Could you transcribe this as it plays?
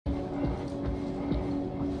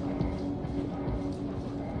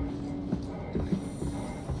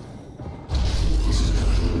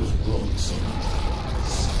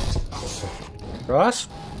Ross?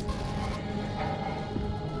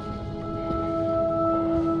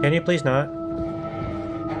 Can you please not?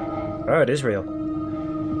 Oh, it is real.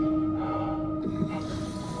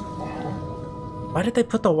 Why did they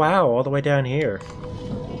put the WAU all the way down here?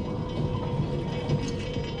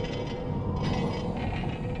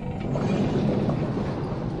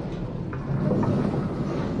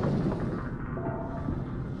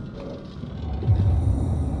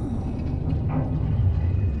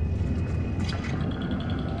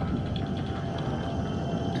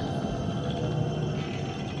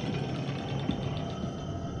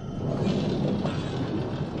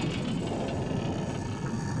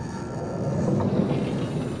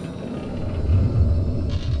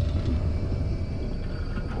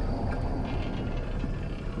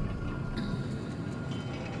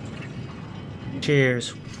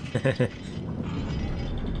 Cheers.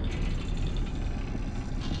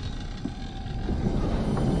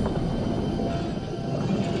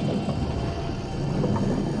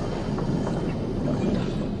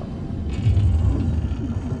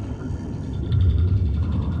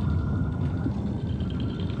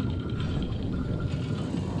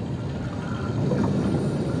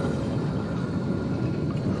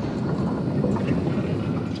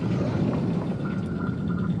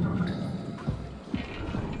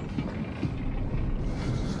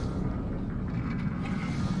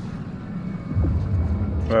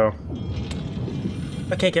 Well,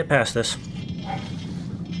 I can't get past this.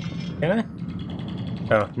 Can I?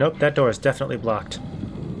 Oh, nope, that door is definitely blocked.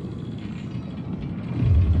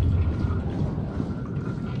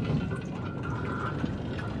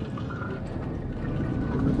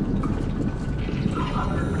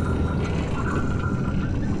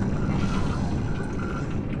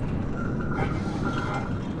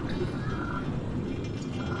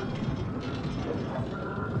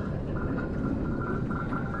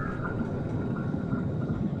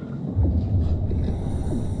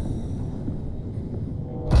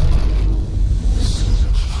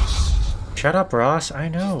 Shut up, Ross. I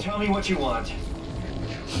know. Just tell me what you want. I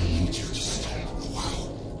need you to stop the WAU.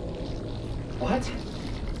 What?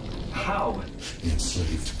 How? The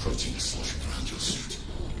enslaved protein sloshing around your suit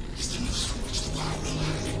is the nose from which the WAU will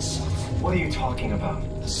have itself. What are you talking about?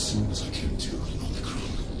 As soon as I came to on the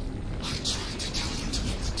ground, I tried to tell them to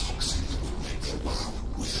make the toxin that would make the WAU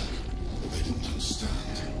wither, but they didn't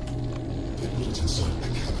understand. They put it inside the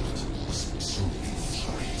cabinet as so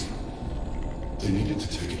inflamed. They needed to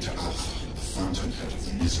take it to Alpha, the fountainhead of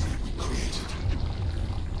the misery we created.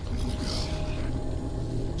 And then the girl,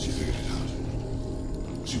 she figured it out.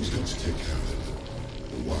 She was going to take care of it, but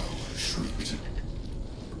the WAU shrieked.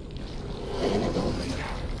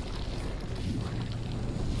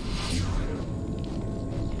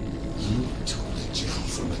 You took the gel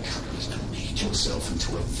from the cabinet and made yourself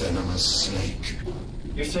into a venomous snake.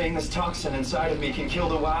 You're saying this toxin inside of me can kill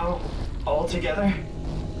the WAU altogether?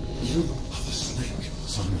 You are the snake,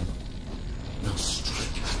 Simon. Now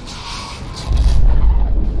strike at the heart.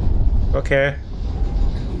 Okay.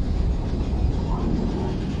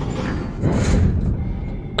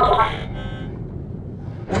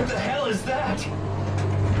 What the hell is that?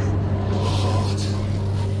 The heart.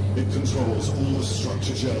 It controls all the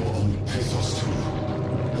structure gel on Pathos 2.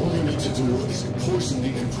 All you need to do is poison the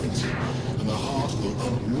imprint, and the heart will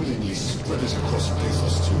unwillingly spread it across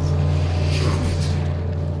Pathos 2. Kill it.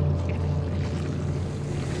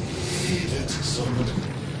 Feed it, Simon.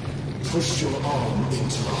 Push your arm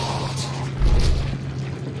into the heart.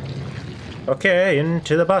 Okay,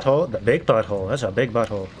 into the butthole. The big butthole. That's a big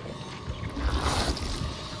butthole.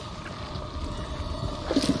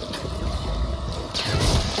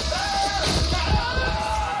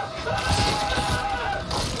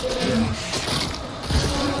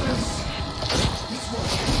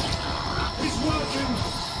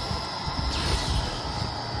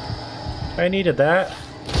 I needed that.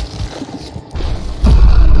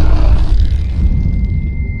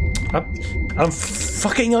 I'm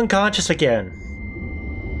fucking unconscious again.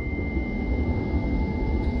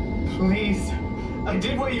 Please. I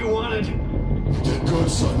did what you wanted. You did good,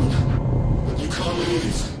 Simon. But you can't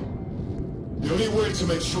leave. The only way to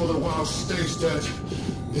make sure the WAU stays dead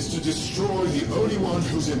is to destroy the only one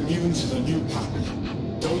who's immune to the new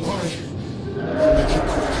pattern. Don't worry. I'll make it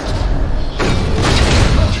quick.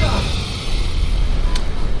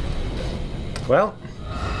 Well,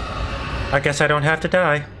 I guess I don't have to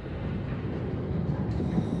die.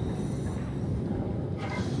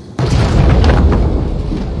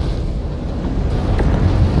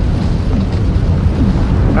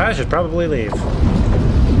 I should probably leave.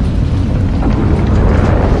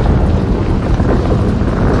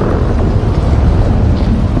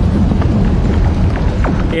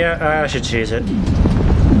 Yeah, I should cheese it.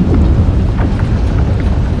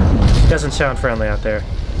 Doesn't sound friendly out there.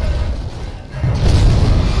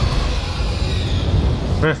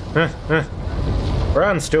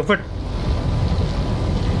 Run, stupid!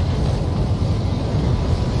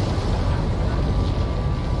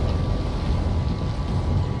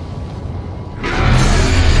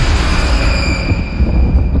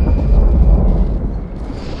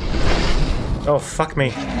 Oh, fuck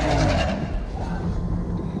me.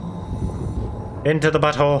 Into the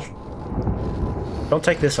butthole. Don't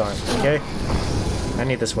take this arm, okay? I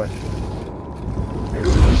need this one.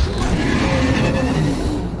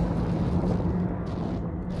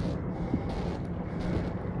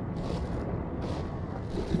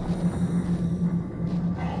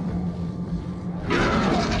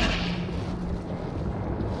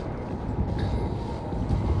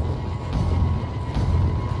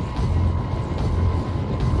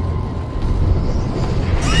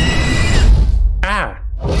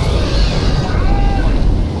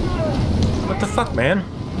 Fuck, man.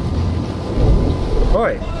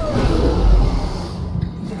 Boy.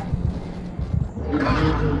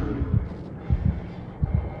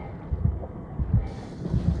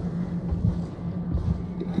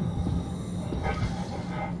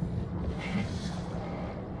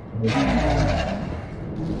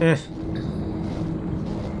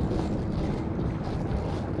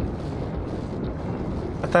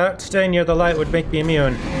 I thought staying near the light would make me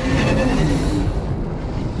immune.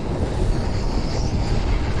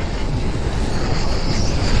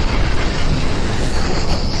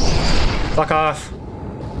 Fuck off.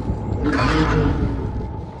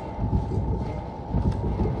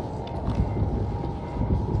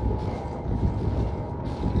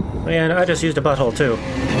 Man, I just used a butthole too.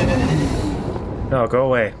 No, go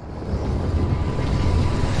away.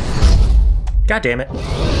 God damn it.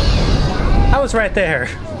 I was right there.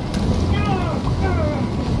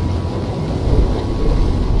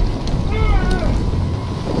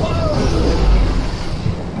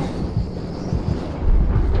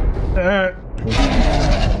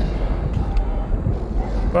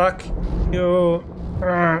 Fuck you.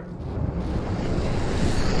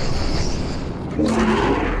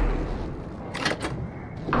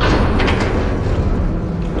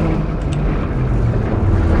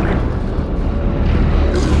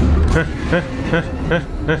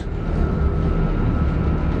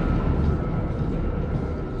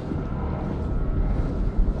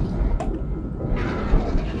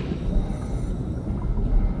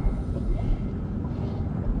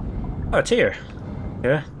 Oh, it's here.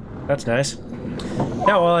 Yeah, that's nice.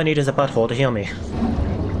 Now all I need is a butthole to heal me.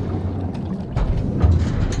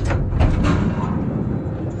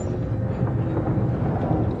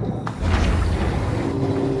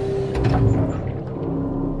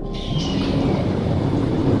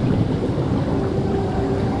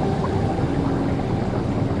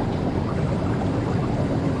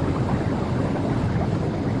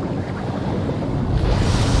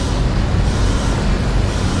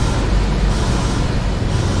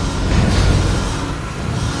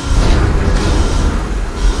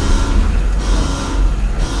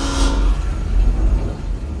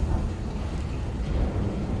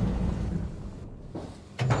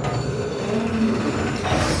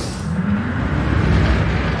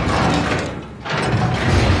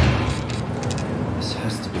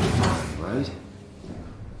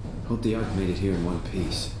 Hope the Ark made it here in one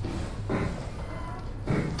piece.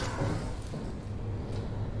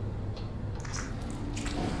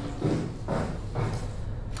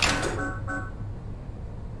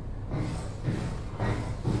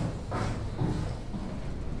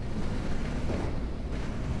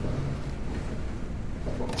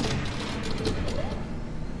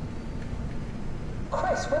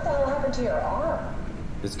 Chris, what the hell happened to your arm?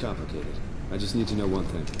 It's complicated. I just need to know one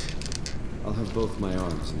thing. I'll have both my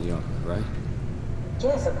arms in the Ark, right?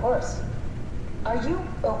 Yes, of course. Are you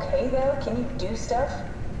okay though? Can you do stuff?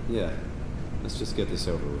 Yeah. Let's just get this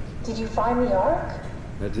over with. Did you find the Ark?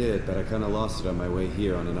 I did, but I kinda lost it on my way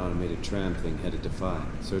here on an automated tram thing headed to Phi.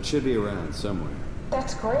 So it should be around somewhere.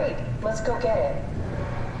 That's great. Let's go get it.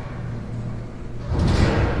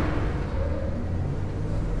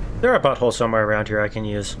 There are buttholes somewhere around here I can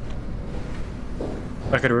use.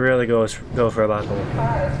 I could really go for a butthole.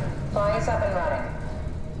 Alright, Phi is up and running.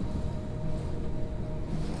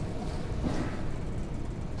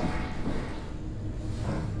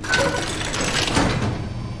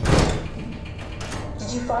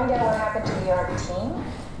 Did you find out what happened to the Ark team?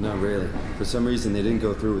 Not really. For some reason they didn't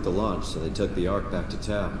go through with the launch, so they took the Ark back to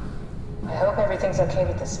town. I hope everything's okay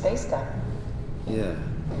with the space gun. Yeah,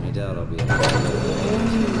 I doubt I'll be able to.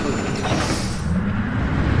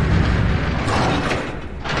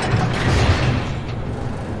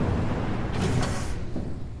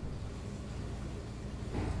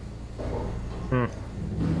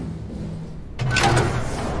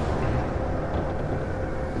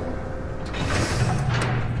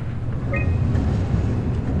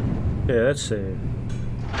 Okay, let's see.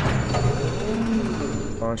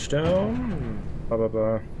 Launch down. Blah blah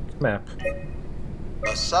blah. Map.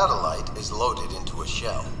 A satellite is loaded into a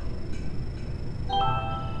shell.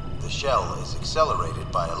 The shell is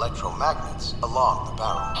accelerated by electromagnets along the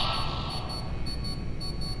barrel.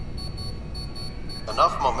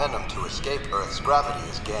 Enough momentum to escape Earth's gravity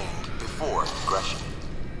is gained before ingression.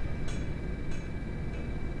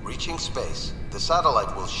 Reaching space, the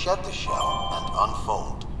satellite will shed the shell and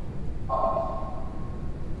unfold.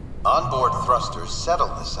 Onboard thrusters settle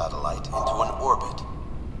the satellite into an orbit.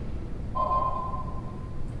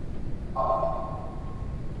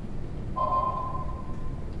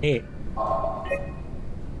 Neat.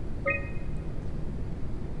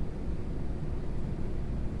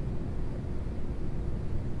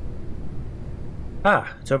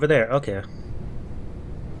 Ah, it's over there. Okay.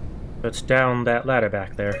 So it's down that ladder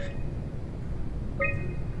back there.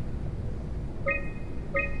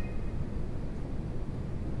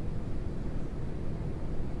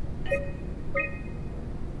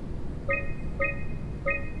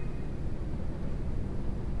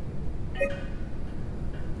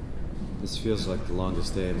 This feels like the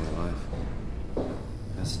longest day of my life.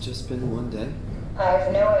 Has it just been one day? I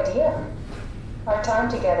have no idea. Our time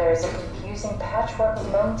together is a confusing patchwork of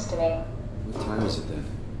moments to me. What time is it then?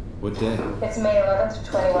 What day? It's May 11th,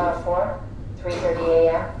 2104, 3:30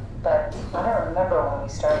 a.m., but I don't remember when we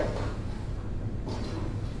started.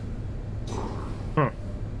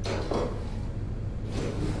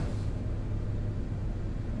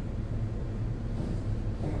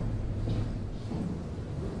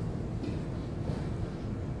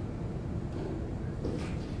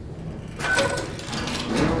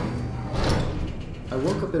 I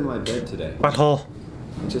woke up in my bed today. Butthole.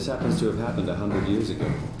 It just happens to have happened 100 years ago.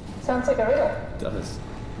 Sounds like a riddle. It does.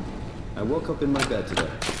 I woke up in my bed today,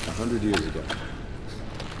 100 years ago.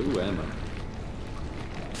 Who am I?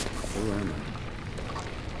 Who am I?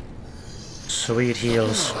 Sweet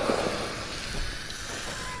heels.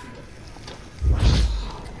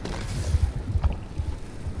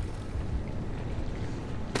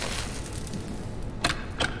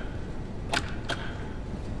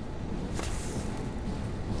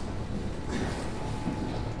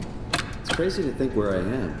 It's crazy to think where I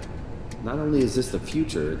am. Not only is this the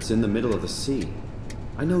future, it's in the middle of the sea.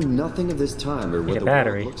 I know nothing of this time or what the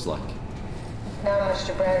world looks like. Not much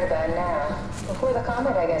to brag about now. Before the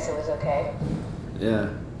comet, I guess it was okay. Yeah.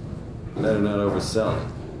 Better not oversell it.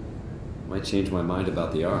 Might change my mind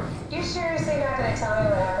about the Ark. You seriously not gonna tell me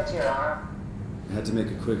what happened to your arm? I had to make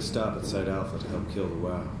a quick stop at Site Alpha to help kill the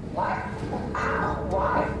WAU. What? Ow,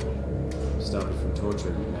 why? Stop it from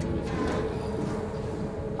torturing humanity if you wanted.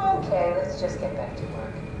 Okay, let's just get back to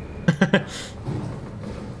work.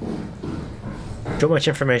 Too much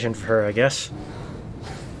information for her, I guess.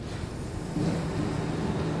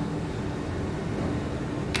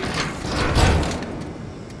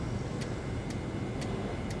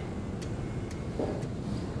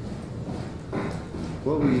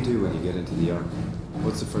 What will you do when you get into the Ark?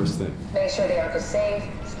 What's the first thing? Make sure the Ark is safe,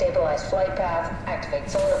 stabilize flight path, activate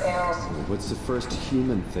solar panels. What's the first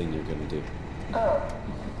human thing you're gonna do? Oh.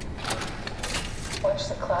 Watch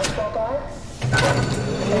the clouds go by?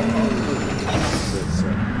 Good,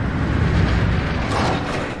 sir.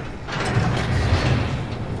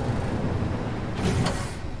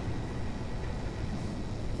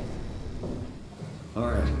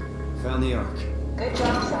 Alright, found the Ark. Good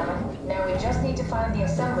job, Simon. Now we just need to find the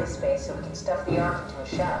assembly space so we can stuff the Ark into a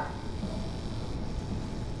shell.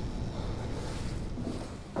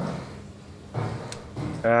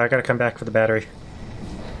 I gotta come back for the battery.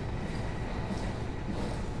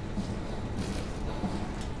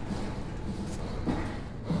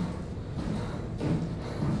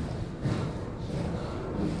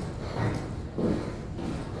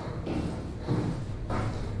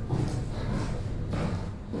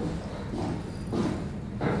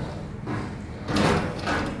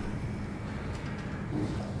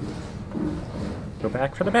 Go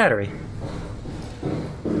back for the battery.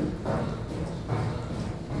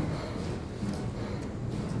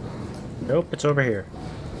 Nope, it's over here.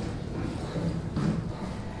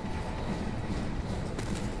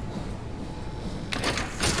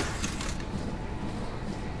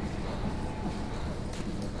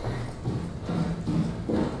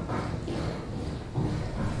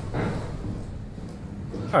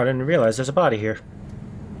 Oh, I didn't realize there's a body here.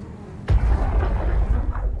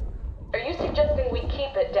 Are you suggesting we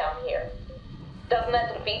keep it down here? Doesn't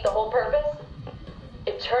that defeat the whole purpose?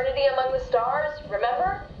 Eternity among the stars,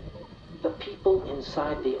 remember? The people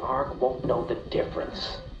inside the Ark won't know the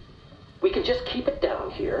difference. We can just keep it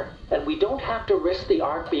down here, and we don't have to risk the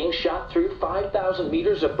Ark being shot through 5,000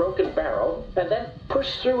 meters of broken barrel, and then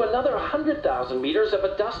push through another 100,000 meters of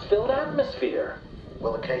a dust-filled atmosphere.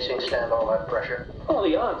 Will the casing stand all that pressure? Well,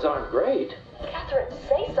 the odds aren't great. Catherine,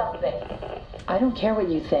 say something. I don't care what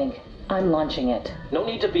you think. I'm launching it. No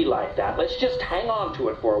need to be like that. Let's just hang on to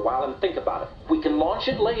it for a while and think about it. We can launch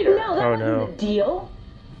it later. No, that wasn't the deal.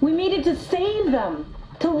 We made it to save them.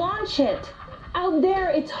 To launch it. Out there,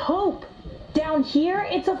 it's hope. Down here,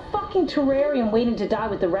 it's a fucking terrarium waiting to die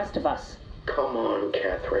with the rest of us. Come on,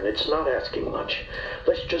 Catherine. It's not asking much.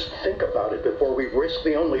 Let's just think about it before we risk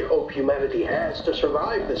the only hope humanity has to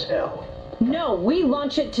survive this hell. No, we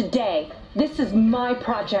launch it today. This is my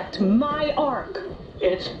project, my Ark.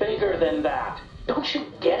 It's bigger than that. Don't you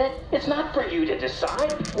get it? It's not for you to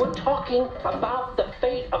decide. We're talking about the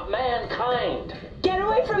fate of mankind. Get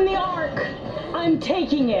away from the Ark. I'm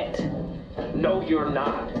taking it. No, you're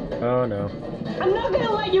not. Oh no. I'm not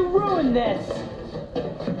gonna let you ruin this.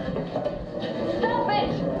 Stop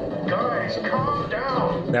it! Guys, calm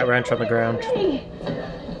down. That wrench on the ground. Hey.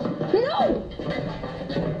 No!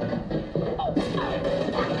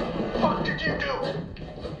 What did you do?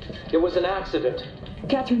 It was an accident.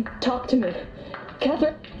 Catherine, talk to me.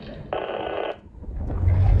 Catherine. Oh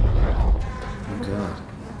God.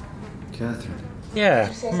 Catherine, Yeah. Did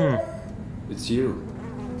you say something? it's you.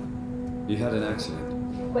 You had an accident.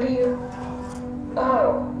 What are you...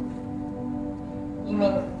 Oh. You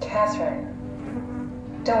mean Catherine.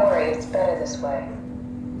 Don't worry, it's better this way.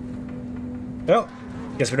 Well,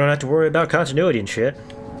 guess we don't have to worry about continuity and shit.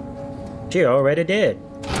 She already did.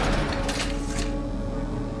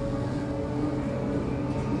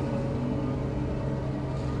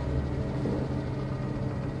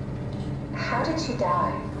 How did she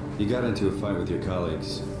die? You got into a fight with your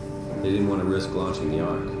colleagues. They didn't want to risk launching the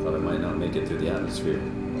Ark. Thought it might not make it through the atmosphere.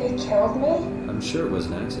 They killed me? I'm sure it was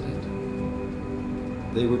an accident.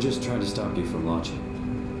 They were just trying to stop you from launching.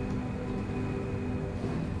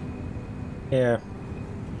 Yeah.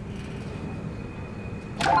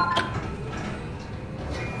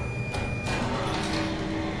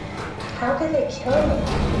 How did they kill me?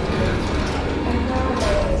 I'm not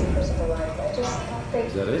a lazy person to life. I just thought they...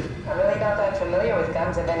 Is that it? I'm really not that familiar with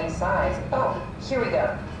guns of any size. Oh, here we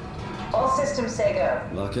go. All systems say go.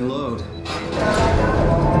 Lock and load. Now back up and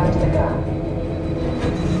we'll head out to the gun.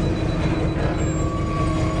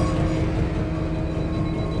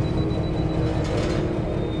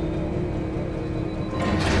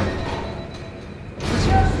 Did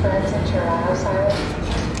you have friends in Toronto,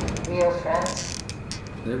 Silent? Real friends?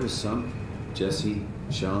 There was some. Jesse,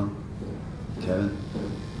 Sean, Kevin.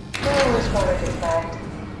 I always wanted a friend.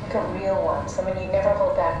 Like a real one. Someone you'd never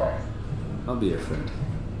hold back with. I'll be your friend.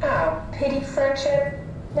 Oh, pity friendship?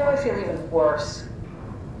 Now I feel even worse.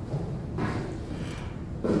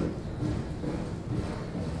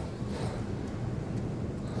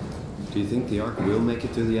 Do you think the Ark will make it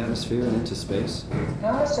through the atmosphere and into space?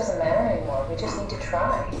 No, this doesn't matter anymore. We just need to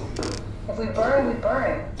try. If we burn, we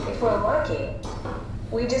burn. If we're lucky,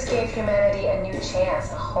 we just gave humanity a new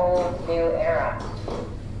chance, a whole new era.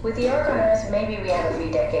 With the Ark on Earth, maybe we have a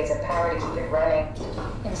few decades of power to keep it running.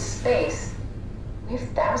 In space, we have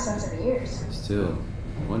thousands of years. Still,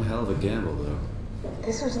 one hell of a gamble, though.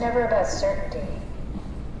 This was never about certainty.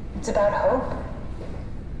 It's about hope.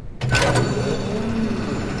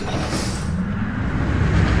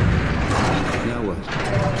 Now what?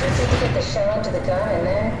 Just need to get the shell into the gun and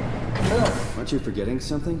then, kaboom. Aren't you forgetting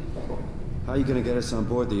something? How are you gonna get us on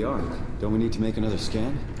board the Ark? Don't we need to make another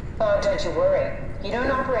scan? Oh, don't you worry. You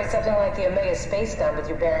don't operate something like the Omega space gun with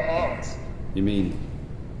your bare hands. You mean,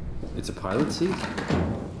 it's a pilot seat?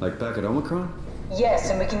 Like back at Omicron?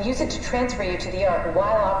 Yes, and we can use it to transfer you to the Ark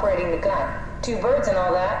while operating the gun. 2 birds and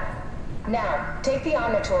all that. Now, take the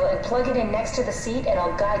Omnitool and plug it in next to the seat and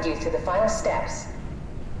I'll guide you through the final steps.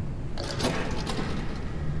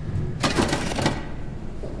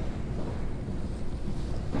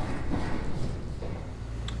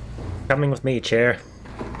 Coming with me, chair.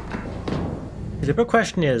 The real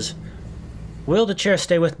question is, will the chair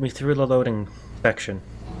stay with me through the loading section?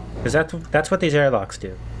 Because that's what these airlocks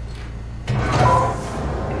do.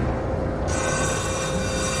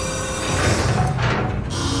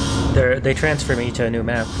 They transfer me to a new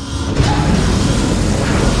map.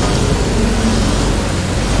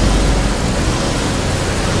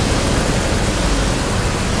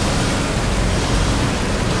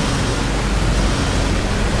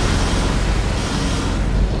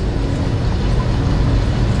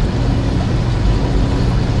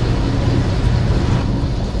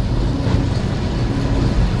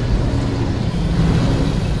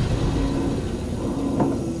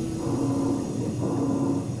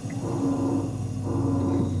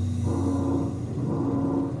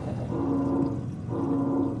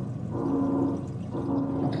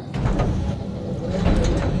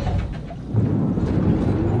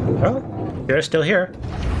 chair is still here.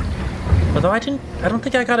 Although I don't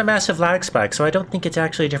think I got a massive lag spike, so I don't think it's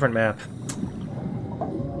actually a different map.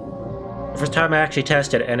 The first time I actually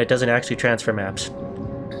tested it, and it doesn't actually transfer maps.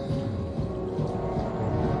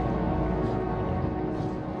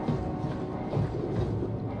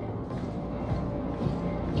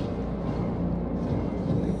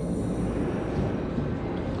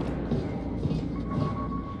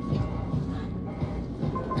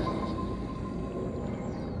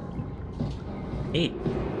 Eat.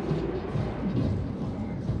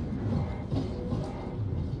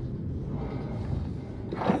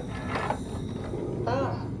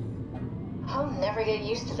 Oh. I'll never get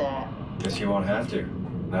used to that. Guess you won't have to.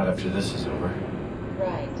 Not after this is over.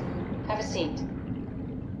 Right. Have a seat.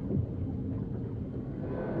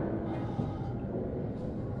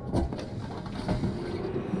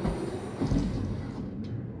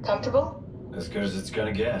 Comfortable? As good as it's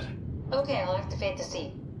gonna get. Okay, I'll activate the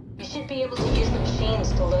seat. You should be able to use the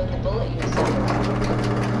machines to load the bullet you assembled.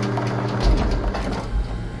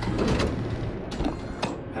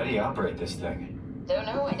 How do you operate this thing? Don't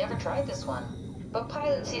know, I never tried this one. But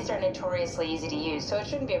pilot seats are notoriously easy to use, so it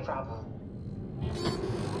shouldn't be a problem.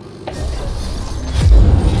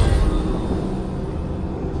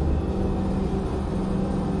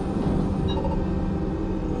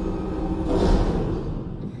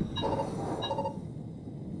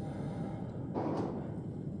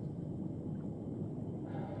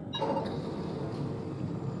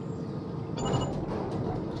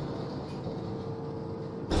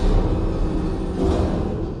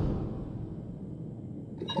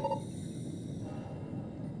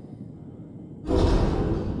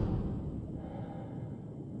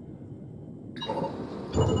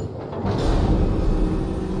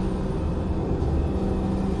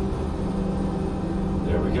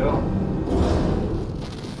 There we go.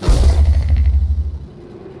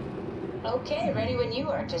 Okay, ready when you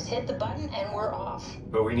are. Just hit the button and we're off.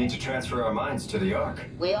 But we need to transfer our minds to the Ark.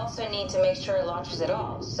 We also need to make sure it launches at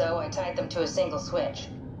all, so I tied them to a single switch.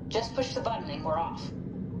 Just push the button and we're off.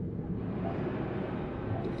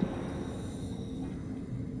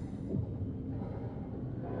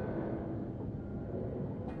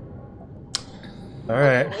 All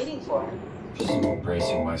right. What are you waiting for? Just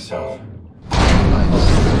bracing myself. Here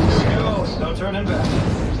we go. No turning back.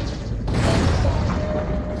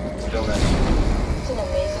 Don't matter. It's an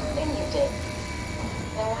amazing thing you did.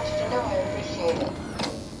 I want you to know I appreciate it.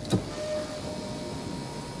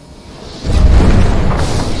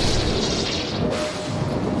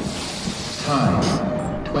 Time,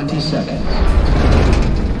 20 seconds.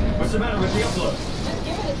 What's the matter with the upload? Just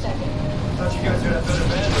give it a second. Thought you guys would have better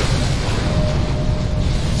bandwidth.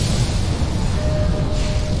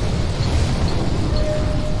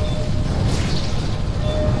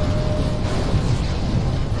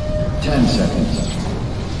 10 seconds.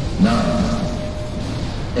 9,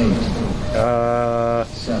 8,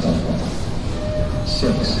 7, 6,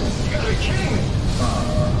 You gotta be kidding me! 5,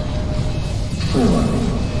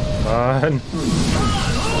 4, On. 3,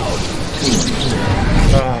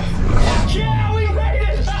 2, Yeah, we made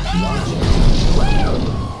it!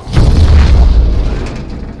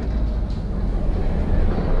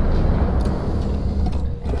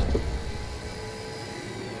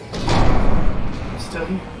 Still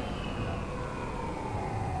here?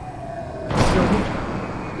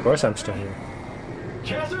 Of course I'm still here.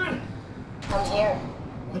 Catherine! I'm here.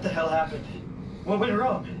 What the hell happened? What went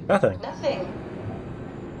wrong? Nothing. Nothing.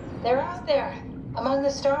 They're out there, among the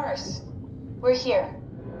stars. We're here.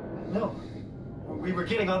 No. We were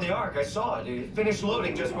getting on the Ark. I saw it. It finished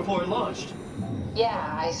loading just before it launched.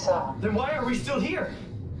 Yeah, I saw. Then why are we still here?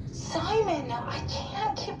 Simon, I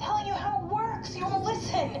can't keep telling you how it works. You won't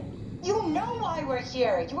listen. You know why we're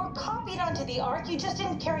here. You were copied onto the Ark. You just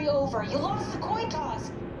didn't carry over. You lost the coin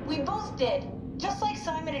toss. We both did. Just like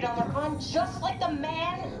Simon and Omicron, just like the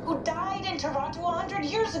man who died in Toronto 100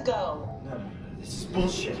 years ago. No. This is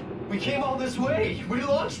bullshit. We came all this way. We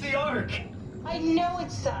launched the Ark. I know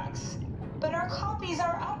it sucks, but our copies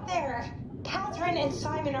are up there. Catherine and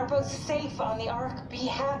Simon are both safe on the Ark. Be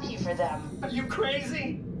happy for them. Are you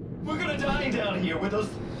crazy? We're gonna die down here with those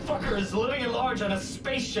fuckers living at large on a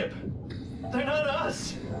spaceship. They're not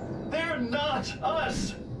us. They're not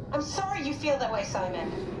us. I'm sorry you feel that way,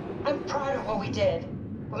 Simon. I'm proud of what we did.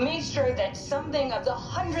 We made sure that something of the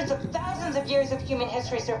hundreds of thousands of years of human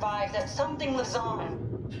history survived, that something lives on.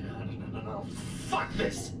 No. Fuck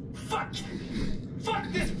this. Fuck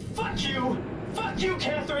this. Fuck you. Fuck you,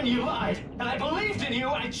 Catherine. You lied. And I believed in you.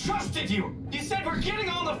 I trusted you. You said we're getting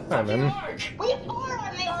on the fucking Ark. We are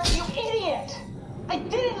on the Ark, you idiot. I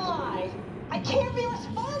didn't lie. I can't be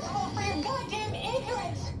responsible for your goddamn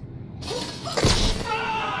ignorance. You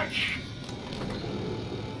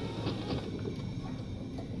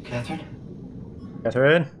Catherine?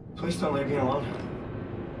 Catherine? Please don't leave me alone.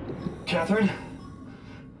 Catherine?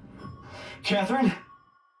 Catherine?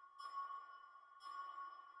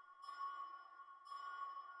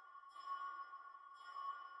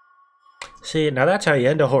 See, now that's how you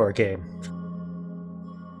end a horror game.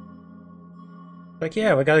 Like,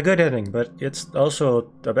 yeah, we got a good ending, but it's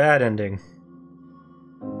also a bad ending.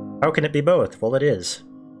 How can it be both? Well, it is.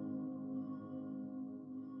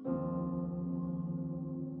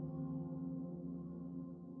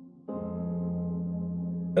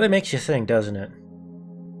 Really makes you think, doesn't it?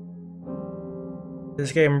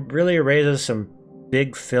 This game really raises some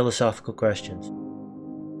big philosophical questions.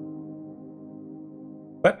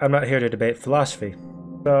 But I'm not here to debate philosophy,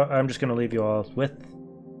 so I'm just going to leave you all with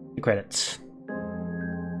the credits.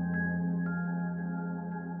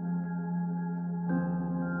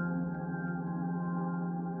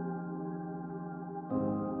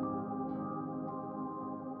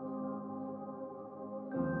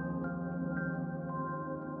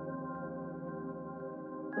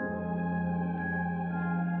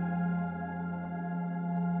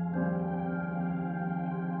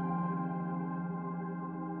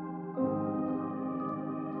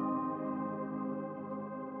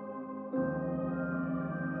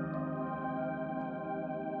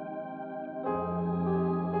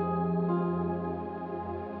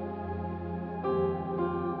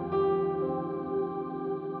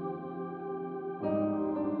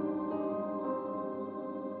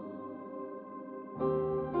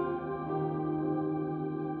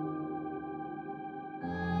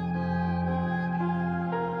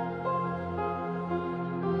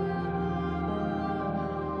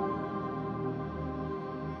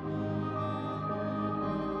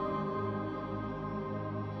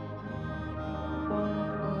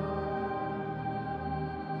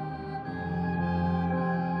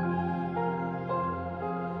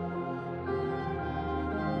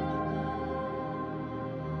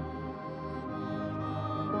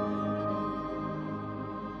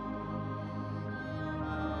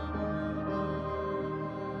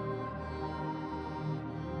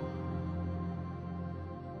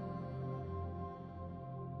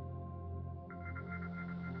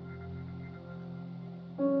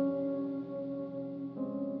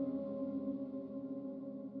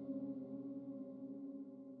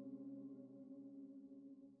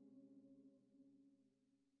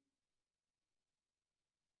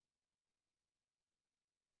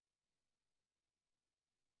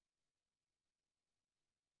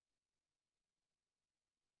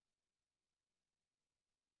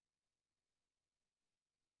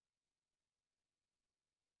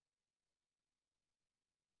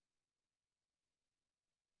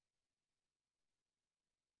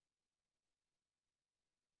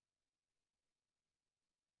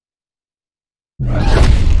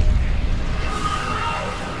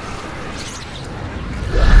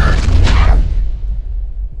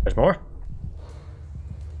 There's more.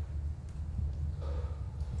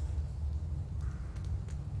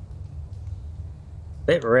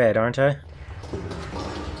 Bit red, aren't I?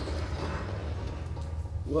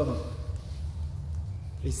 Whoa.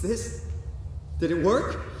 Is this... Did it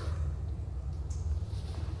work?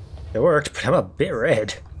 It worked, but I'm a bit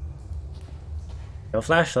red. No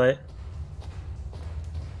flashlight.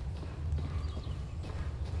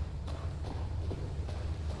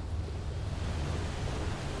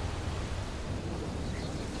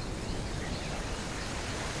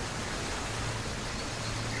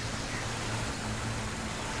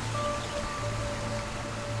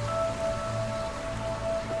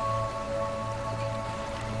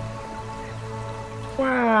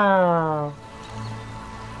 Wow.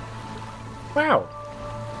 Wow.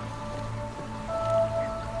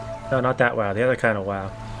 No, not that wow. The other kind of wow.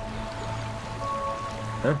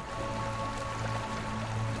 Huh?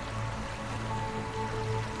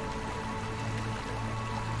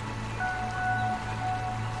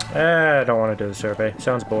 I don't want to do the survey.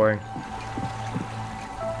 Sounds boring.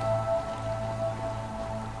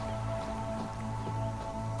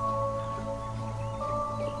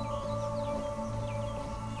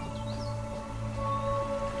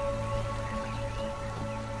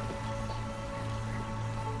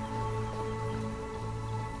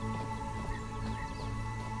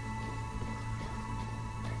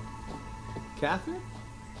 Catherine?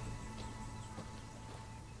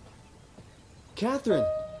 Catherine!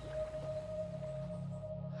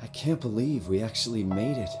 I can't believe we actually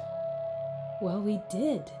made it. Well, we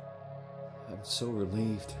did. I'm so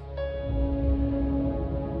relieved.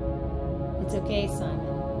 It's okay, Simon.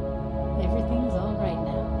 Everything's all right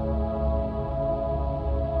now.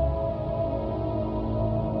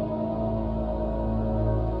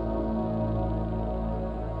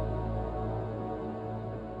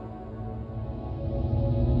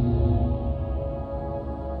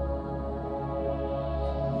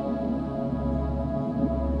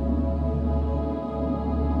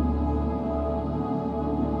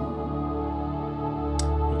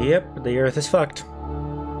 Yep, the Earth is fucked.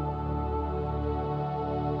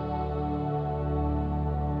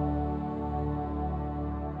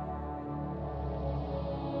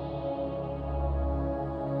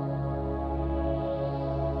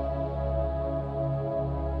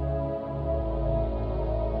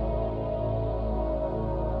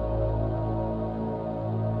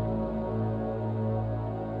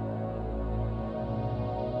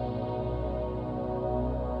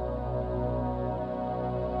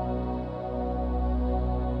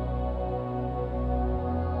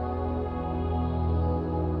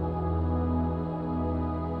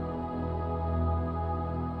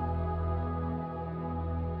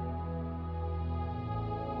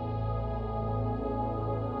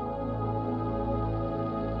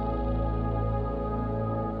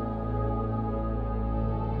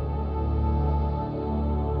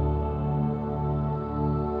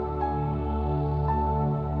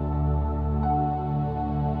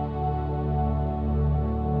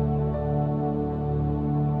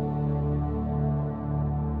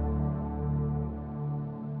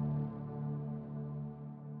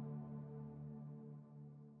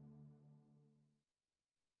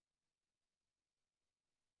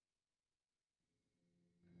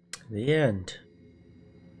 The end.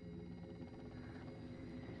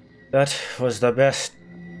 That was the best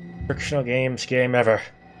fictional game ever.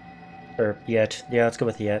 Or yet. Yeah, let's go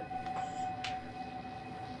with yet.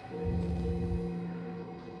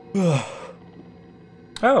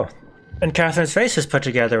 Oh, and Catherine's face is put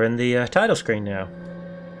together in the title screen now.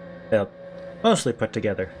 Well, mostly put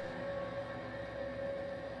together.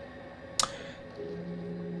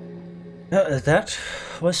 That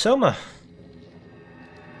was Soma.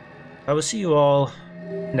 I will see you all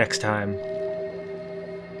next time.